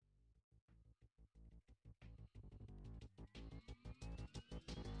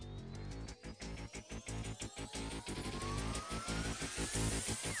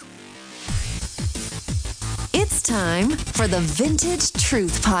It's time for the Vintage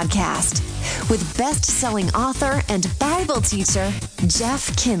Truth Podcast with best-selling author and Bible teacher,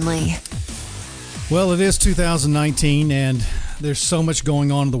 Jeff Kinley. Well, it is 2019, and there's so much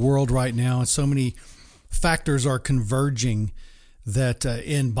going on in the world right now, and so many factors are converging that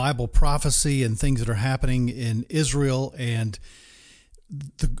in Bible prophecy and things that are happening in Israel and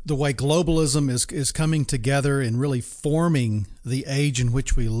the way globalism is coming together and really forming the age in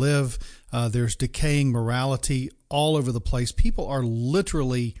which we live. There's decaying morality all over the place. People are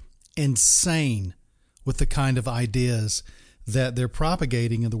literally insane with the kind of ideas that they're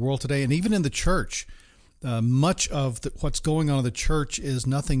propagating in the world today. And even in the church, much of what's going on in the church is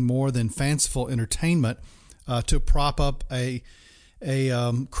nothing more than fanciful entertainment to prop up a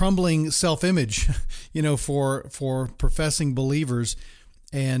crumbling self-image, for professing believers.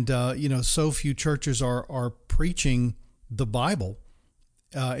 And, so few churches are preaching the Bible.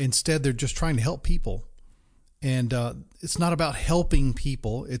 Instead, they're just trying to help people. And it's not about helping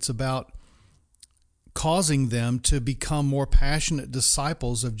people. It's about causing them to become more passionate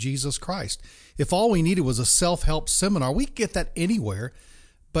disciples of Jesus Christ. If all we needed was a self-help seminar, we could get that anywhere.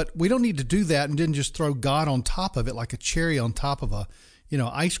 But we don't need to do that and then just throw God on top of it like a cherry on top of a,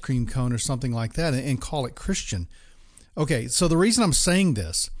 ice cream cone or something like that and call it Christian. Okay, so the reason I'm saying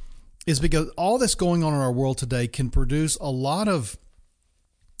this is because all that's going on in our world today can produce a lot of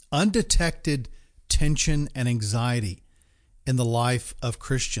undetected tension and anxiety in the life of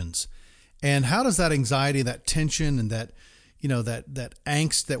Christians. And how does that anxiety, that tension, and that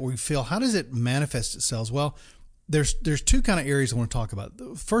angst that we feel, how does it manifest itself? Well, there's two kind of areas I want to talk about.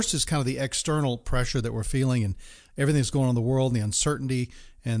 The first is kind of the external pressure that we're feeling and everything that's going on in the world, and the uncertainty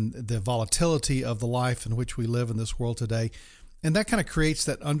and the volatility of the life in which we live in this world today. And that kind of creates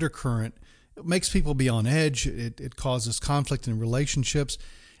that undercurrent. It makes people be on edge. It causes conflict in relationships,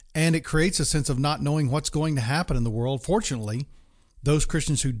 and it creates a sense of not knowing what's going to happen in the world. Fortunately, those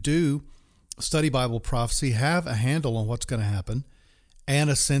Christians who do study Bible prophecy have a handle on what's going to happen and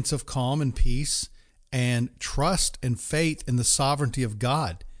a sense of calm and peace and trust and faith in the sovereignty of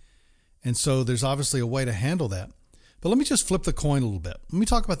God. And so there's obviously a way to handle that. But let me just flip the coin a little bit. Let me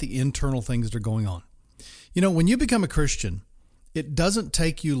talk about the internal things that are going on. When you become a Christian, it doesn't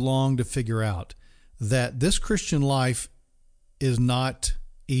take you long to figure out that this Christian life is not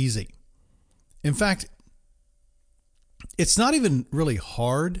easy. In fact, it's not even really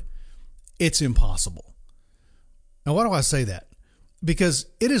hard. It's impossible. Now, why do I say that? Because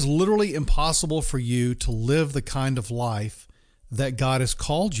it is literally impossible for you to live the kind of life that God has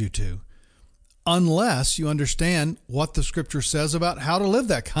called you to, unless you understand what the scripture says about how to live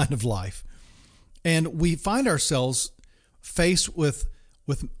that kind of life. And we find ourselves faced with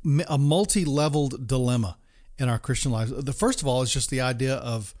a multi-leveled dilemma in our Christian lives. The first of all is just the idea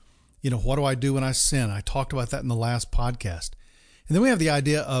of, what do I do when I sin? I talked about that in the last podcast. And then we have the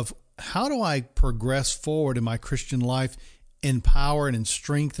idea of, how do I progress forward in my Christian life in power and in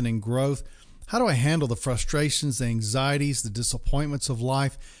strength and in growth? How do I handle the frustrations, the anxieties, the disappointments of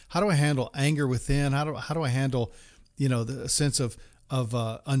life? How do I handle anger within? How do I handle, the sense of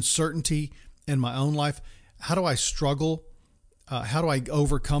uncertainty in my own life? How do I struggle? How do I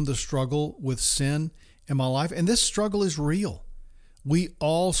overcome the struggle with sin in my life? And this struggle is real. We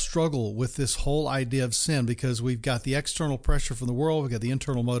all struggle with this whole idea of sin because we've got the external pressure from the world. We've got the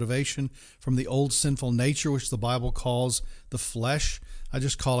internal motivation from the old sinful nature, which the Bible calls the flesh. I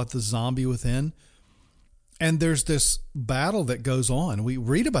just call it the zombie within. And there's this battle that goes on. We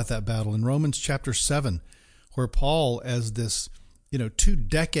read about that battle in Romans chapter 7, where Paul, as this,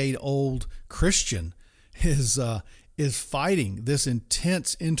 2-decade-old Christian, is fighting this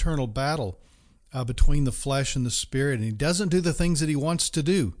intense internal battle between the flesh and the spirit. And he doesn't do the things that he wants to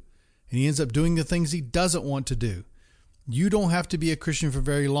do. And he ends up doing the things he doesn't want to do. You don't have to be a Christian for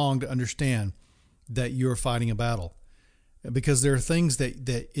very long to understand that you're fighting a battle. Because there are things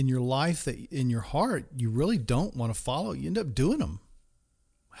that in your life, that in your heart, you really don't want to follow. You end up doing them.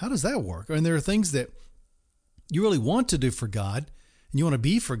 How does that work? And there are things that you really want to do for God, and you want to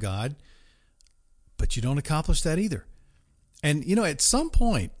be for God, but you don't accomplish that either. And, at some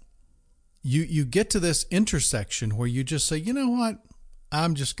point, you get to this intersection where you just say, you know what? I'll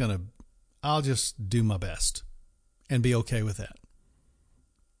just do my best and be okay with that.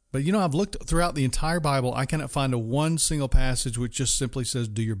 But, I've looked throughout the entire Bible. I cannot find one single passage which just simply says,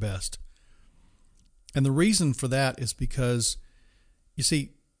 do your best. And the reason for that is because, you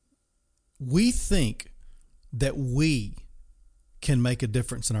see, we think that we can make a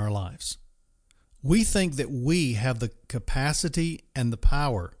difference in our lives. We think that we have the capacity and the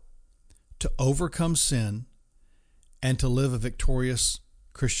power to overcome sin and to live a victorious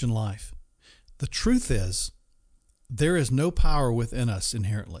Christian life. The truth is there is no power within us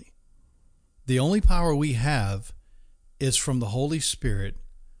inherently. The only power we have is from the Holy Spirit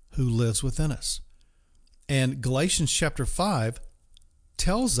who lives within us. And Galatians chapter 5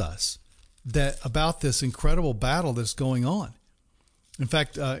 tells us that about this incredible battle that's going on. In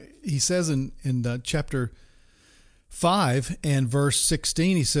fact, he says in chapter 5 and verse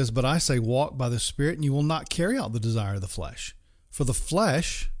 16, he says, "But I say, walk by the Spirit, and you will not carry out the desire of the flesh. For the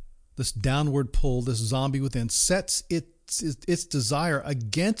flesh," this downward pull, this zombie within, "sets its desire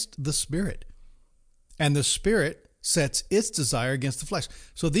against the Spirit. And the Spirit sets its desire against the flesh."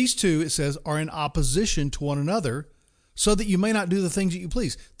 So these two, it says, are in opposition to one another, so that you may not do the things that you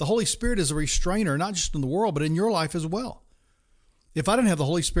please. The Holy Spirit is a restrainer, not just in the world, but in your life as well. If I didn't have the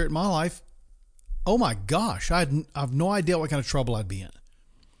Holy Spirit in my life, oh my gosh, I have no idea what kind of trouble I'd be in.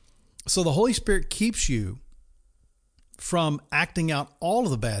 So the Holy Spirit keeps you from acting out all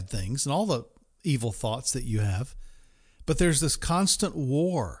of the bad things and all the evil thoughts that you have. But there's this constant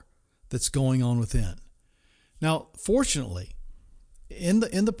war that's going on within. Now, fortunately, in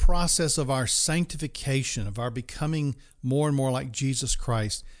the process of our sanctification, of our becoming more and more like Jesus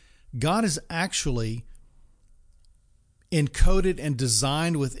Christ, God has actually encoded and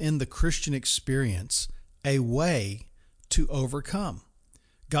designed within the Christian experience a way to overcome.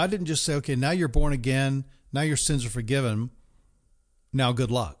 God didn't just say, okay, now you're born again, now your sins are forgiven, now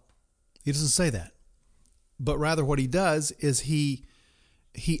good luck. He doesn't say that. But rather what he does is he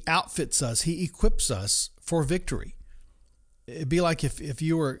outfits us, he equips us for victory. It'd be like if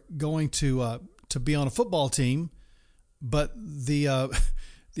you were going to be on a football team, but the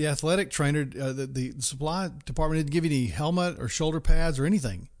athletic trainer, the supply department didn't give you any helmet or shoulder pads or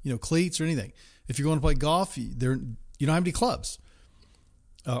anything, cleats or anything. If you're going to play golf, you don't have any clubs.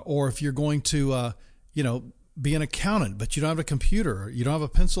 Or if you're going to, be an accountant, but you don't have a computer, or you don't have a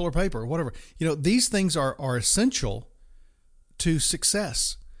pencil or paper or whatever. These things are essential to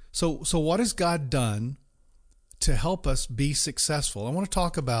success. So what has God done to help us be successful? I want to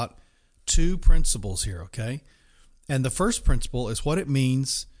talk about two principles here, okay? And the first principle is what it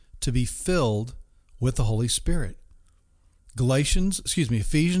means to be filled with the Holy Spirit. Ephesians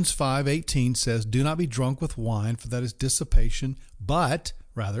 5:18 says, "Do not be drunk with wine, for that is dissipation, but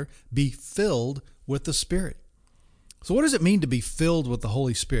rather be filled with the Spirit." So what does it mean to be filled with the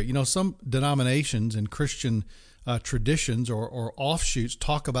Holy Spirit? Some denominations and Christian traditions or offshoots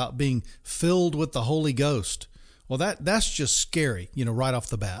talk about being filled with the Holy Ghost. Well, that's just scary, right off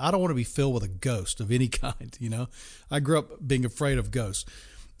the bat. I don't want to be filled with a ghost of any kind, I grew up being afraid of ghosts.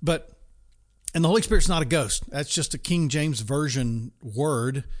 And the Holy Spirit's not a ghost. That's just a King James Version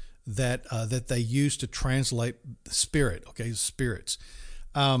word that they use to translate spirit, okay, spirits.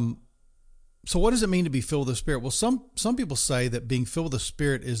 So what does it mean to be filled with the Spirit? Well, some people say that being filled with the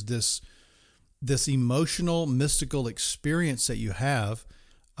Spirit is this emotional, mystical experience that you have.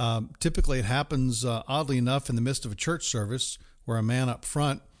 Typically, it happens, oddly enough, in the midst of a church service where a man up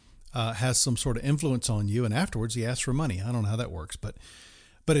front has some sort of influence on you, and afterwards he asks for money. I don't know how that works, but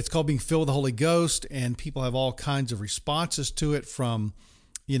it's called being filled with the Holy Ghost, and people have all kinds of responses to it, from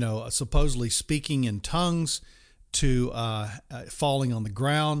supposedly speaking in tongues to falling on the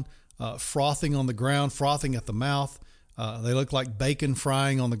ground, frothing on the ground, frothing at the mouth. They look like bacon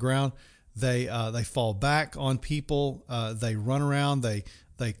frying on the ground. They fall back on people. They run around.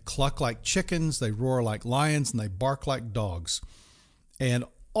 They cluck like chickens. They roar like lions, and they bark like dogs. And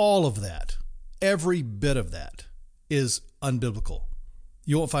all of that, every bit of that, is unbiblical.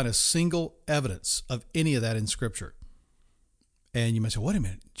 You won't find a single evidence of any of that in Scripture. And you might say, wait a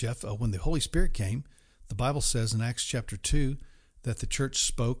minute, Jeff, when the Holy Spirit came, the Bible says in Acts chapter 2 that the church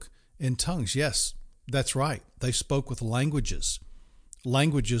spoke in tongues. Yes, that's right. They spoke with languages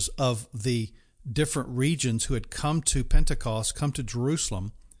of the different regions who had come to Pentecost, come to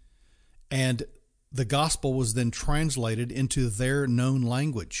Jerusalem, and the gospel was then translated into their known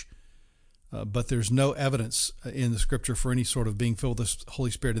language. But there's no evidence in the Scripture for any sort of being filled with the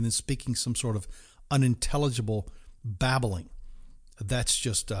Holy Spirit and then speaking some sort of unintelligible babbling. That's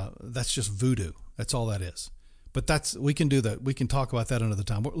just voodoo. That's all that is. But we can do that. We can talk about that another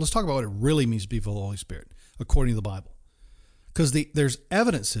time. Let's talk about what it really means to be filled with the Holy Spirit, according to the Bible. Because there's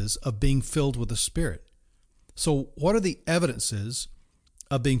evidences of being filled with the Spirit. So what are the evidences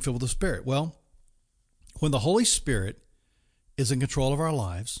of being filled with the Spirit? Well, when the Holy Spirit is in control of our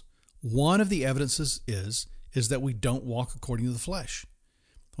lives, one of the evidences is that we don't walk according to the flesh.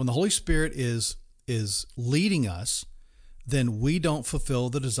 When the Holy Spirit is leading us, then we don't fulfill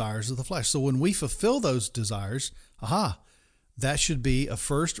the desires of the flesh. So when we fulfill those desires, that should be a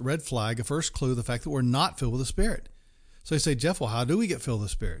first red flag, a first clue, the fact that we're not filled with the Spirit. So you say, Jeff, well, how do we get filled with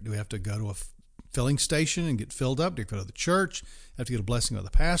the Spirit? Do we have to go to filling station and get filled up? Do you have to go to the church? Have to get a blessing of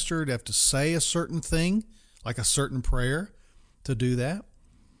the pastor? Do you have to say a certain thing, like a certain prayer, to do that?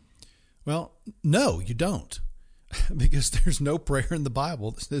 Well, no, you don't, because there's no prayer in the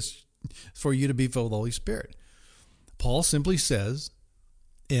Bible that says for you to be filled with the Holy Spirit. Paul simply says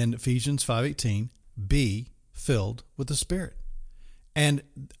in Ephesians 5:18, be filled with the Spirit. And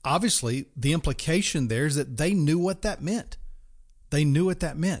obviously the implication there is that they knew what that meant. They knew what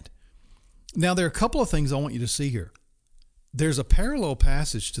that meant. Now, there are a couple of things I want you to see here. There's a parallel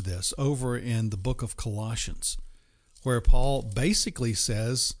passage to this over in the book of Colossians, where Paul basically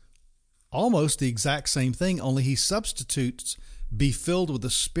says almost the exact same thing, only he substitutes be filled with the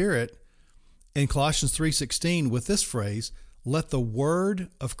Spirit in Colossians 3:16 with this phrase, let the word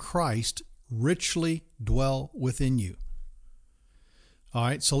of Christ richly dwell within you. All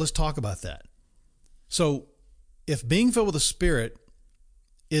right, so let's talk about that. So if being filled with the Spirit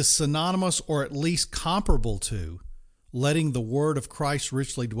is synonymous or at least comparable to letting the word of Christ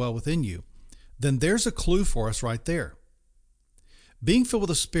richly dwell within you, then there's a clue for us right there. Being filled with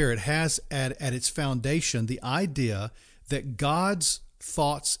the Spirit has at its foundation the idea that God's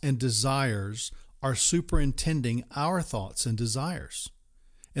thoughts and desires are superintending our thoughts and desires.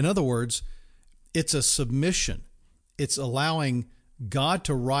 In other words, it's a submission. It's allowing God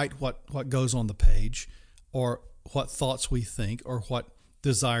to write what goes on the page, or what thoughts we think, or what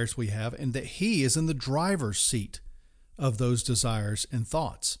desires we have, and that He is in the driver's seat of those desires and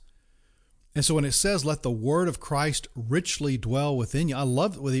thoughts. And so when it says, let the word of Christ richly dwell within you, I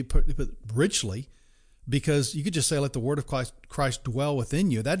love it when he put richly, because you could just say, let the word of Christ dwell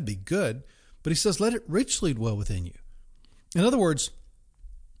within you. That'd be good. But he says, let it richly dwell within you. In other words,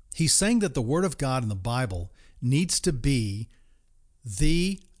 he's saying that the word of God in the Bible needs to be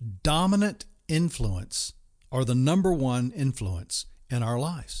the dominant influence, or the number one influence in our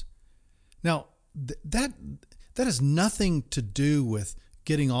lives. Now, that has nothing to do with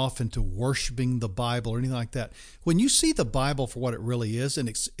getting off into worshiping the Bible or anything like that. When you see the Bible for what it really is, and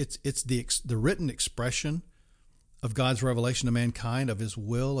it's the written expression of God's revelation to mankind, of His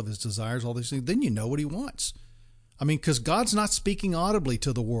will, of His desires, all these things, then you know what He wants. I mean, because God's not speaking audibly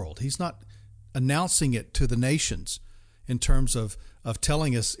to the world. He's not announcing it to the nations in terms of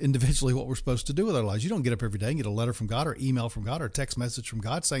telling us individually what we're supposed to do with our lives. You don't get up every day and get a letter from God or email from God or a text message from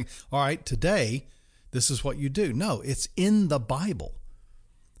God saying, all right, today, this is what you do. No, it's in the Bible.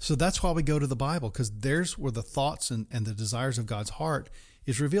 So that's why we go to the Bible, because there's where the thoughts and the desires of God's heart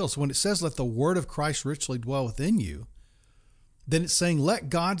is revealed. So when it says, let the word of Christ richly dwell within you, then it's saying, let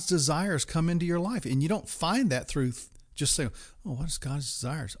God's desires come into your life. And you don't find that through just saying, oh, what is God's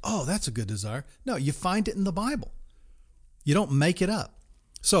desires? Oh, that's a good desire. No, you find it in the Bible. You don't make it up.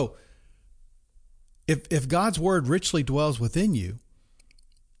 So if God's word richly dwells within you,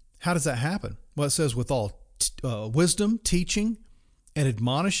 how does that happen? Well, it says with all wisdom, teaching, and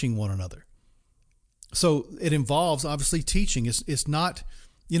admonishing one another. So it involves obviously teaching. It's not,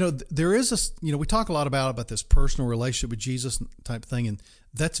 there is we talk a lot about this personal relationship with Jesus type thing, and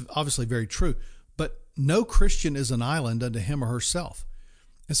that's obviously very true. But no Christian is an island unto him or herself.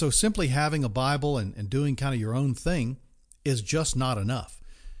 And so simply having a Bible and doing kind of your own thing is just not enough.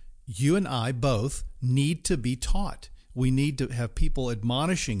 You and I both need to be taught. We need to have people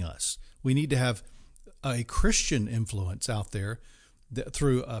admonishing us. We need to have a Christian influence out there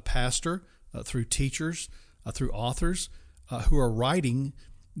through a pastor, through teachers, through authors who are writing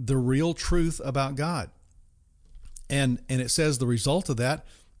the real truth about God. And it says the result of that,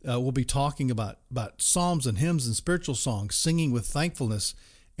 we'll be talking about psalms and hymns and spiritual songs, singing with thankfulness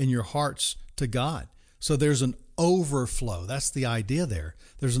in your hearts to God. So there's an overflow. That's the idea there.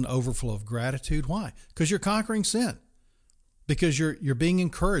 There's an overflow of gratitude. Why? Because you're conquering sin. Because you're being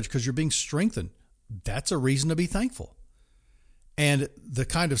encouraged, because you're being strengthened. That's a reason to be thankful. And the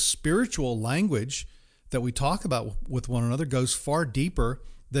kind of spiritual language that we talk about with one another goes far deeper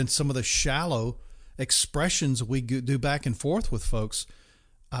than some of the shallow expressions we do back and forth with folks,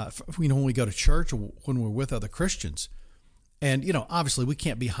 when we go to church or when we're with other Christians. And, obviously we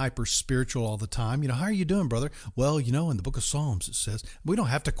can't be hyper spiritual all the time. How are you doing, brother? Well, in the book of Psalms, it says, we don't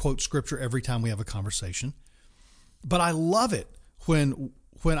have to quote scripture every time we have a conversation. But I love it when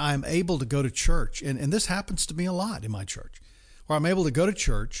I'm able to go to church, and this happens to me a lot in my church, where I'm able to go to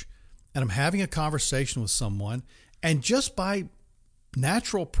church and I'm having a conversation with someone, and just by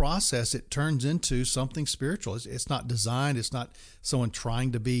natural process, it turns into something spiritual. It's not designed. It's not someone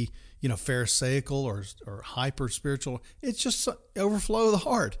trying to be, pharisaical or hyper spiritual. It's just overflow of the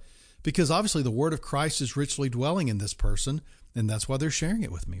heart, because obviously the word of Christ is richly dwelling in this person, and that's why they're sharing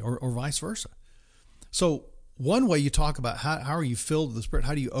it with me, or vice versa. So one way you talk about how are you filled with the Spirit?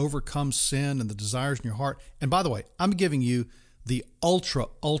 How do you overcome sin and the desires in your heart? And by the way, I'm giving you the ultra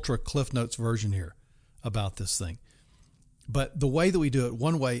Cliff Notes version here about this thing. But the way that we do it,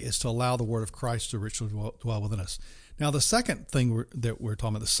 one way is to allow the word of Christ to richly dwell within us. Now, the second thing that we're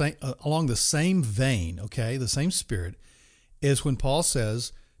talking about, along the same vein, okay, the same Spirit, is when Paul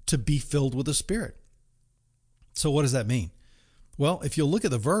says to be filled with the Spirit. So what does that mean? Well, if you look at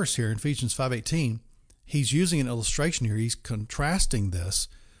the verse here in Ephesians 5:18, he's using an illustration here. He's contrasting this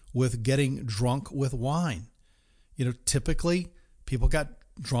with getting drunk with wine. You know, typically people got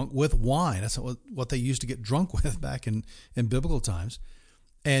drunk with wine. That's what they used to get drunk with back in biblical times.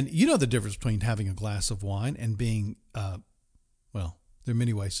 And you know the difference between having a glass of wine and being, well, there are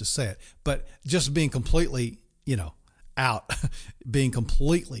many ways to say it, but just being completely, out, being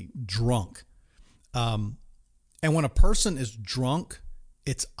completely drunk. And when a person is drunk,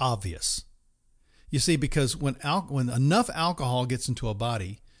 it's obvious. You see, because when enough alcohol gets into a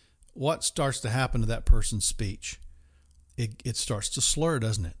body, what starts to happen to that person's speech? It starts to slur,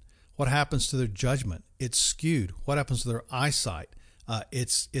 doesn't it? What happens to their judgment? It's skewed. What happens to their eyesight?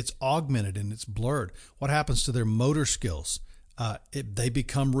 It's augmented and it's blurred. What happens to their motor skills? They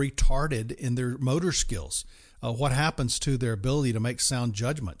become retarded in their motor skills. What happens to their ability to make sound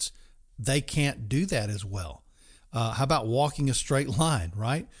judgments? They can't do that as well. How about walking a straight line,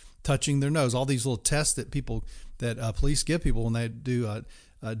 right? Touching their nose, all these little tests that police give people when they do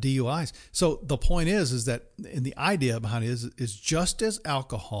DUIs. So the point is that, and the idea behind it is just as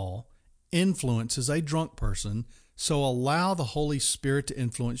alcohol influences a drunk person, so allow the Holy Spirit to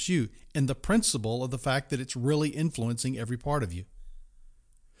influence you, and the principle of the fact that it's really influencing every part of you.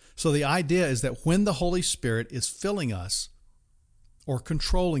 So the idea is that when the Holy Spirit is filling us or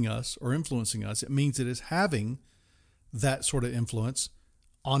controlling us or influencing us, it means it is having that sort of influence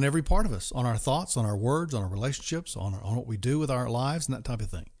on every part of us, on our thoughts, on our words, on our relationships, on what we do with our lives and that type of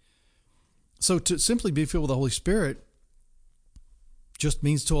thing. So to simply be filled with the Holy Spirit just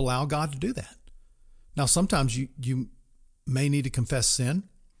means to allow God to do that. Now, sometimes you may need to confess sin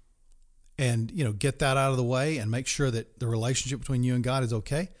and, get that out of the way and make sure that the relationship between you and God is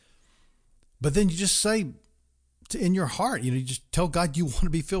okay. But then you just say in your heart, you just tell God you want to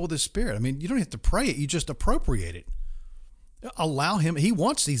be filled with His Spirit. I mean, you don't have to pray it. You just appropriate it. Allow Him.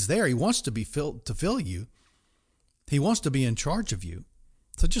 He's there. He wants to be filled, to fill you. He wants to be in charge of you.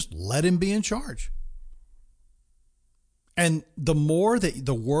 So just let Him be in charge. And the more that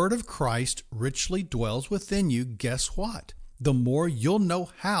the word of Christ richly dwells within you, guess what? The more you'll know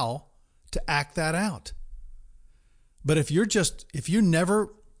how to act that out. But if you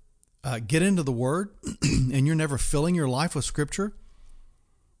never get into the word and you're never filling your life with Scripture,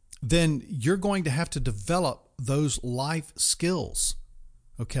 then you're going to have to develop those life skills,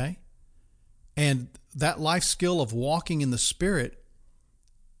 okay? And that life skill of walking in the Spirit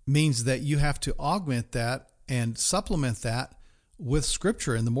means that you have to augment that and supplement that with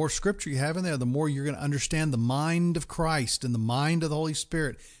Scripture. And the more Scripture you have in there, the more you're going to understand the mind of Christ and the mind of the Holy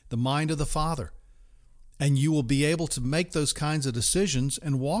Spirit, the mind of the Father. And you will be able to make those kinds of decisions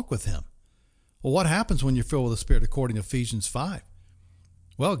and walk with Him. Well, what happens when you're filled with the Spirit according to Ephesians 5?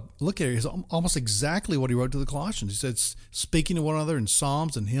 Well, look at it. It's almost exactly what he wrote to the Colossians. He said, speaking to one another in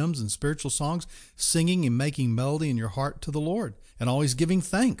psalms and hymns and spiritual songs, singing and making melody in your heart to the Lord, and always giving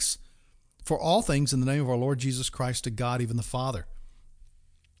thanks for all things in the name of our Lord Jesus Christ to God, even the Father.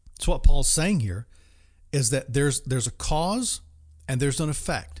 So what Paul's saying here is that there's a cause and there's an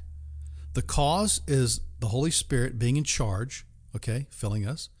effect. The cause is the Holy Spirit being in charge, okay, filling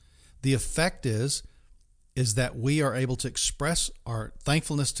us. The effect is that we are able to express our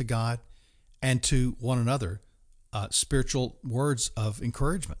thankfulness to God and to one another, spiritual words of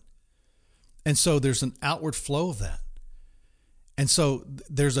encouragement. And so there's an outward flow of that. And so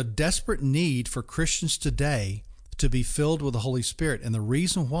there's a desperate need for Christians today to be filled with the Holy Spirit. And the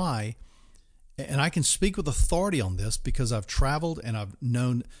reason why, and I can speak with authority on this because I've traveled and I've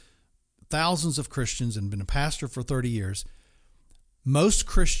known thousands of Christians and been a pastor for 30 years. Most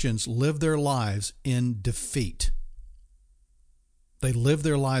Christians live their lives in defeat. They live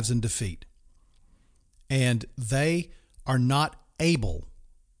their lives in defeat. And they are not able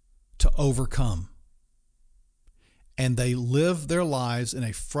to overcome. And they live their lives in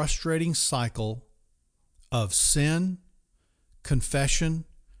a frustrating cycle of sin, confession,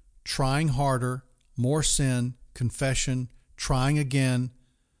 trying harder, more sin, confession, trying again,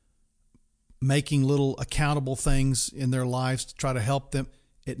 making little accountable things in their lives to try to help them.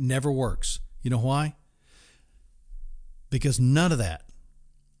 It never works. You know why? Because none of that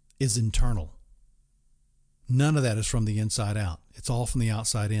is internal. None of that is from the inside out. It's all from the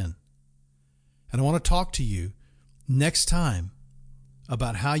outside in. And I want to talk to you next time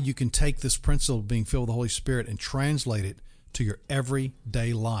about how you can take this principle of being filled with the Holy Spirit and translate it to your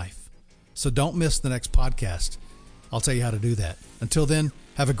everyday life. So don't miss the next podcast. I'll tell you how to do that. Until then,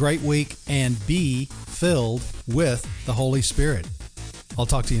 have a great week and be filled with the Holy Spirit. I'll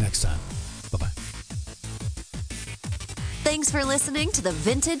talk to you next time. Bye-bye. Thanks for listening to the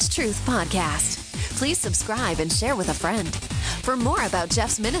Vintage Truth Podcast. Please subscribe and share with a friend. For more about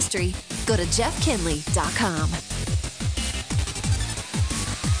Jeff's ministry, go to jeffkinley.com.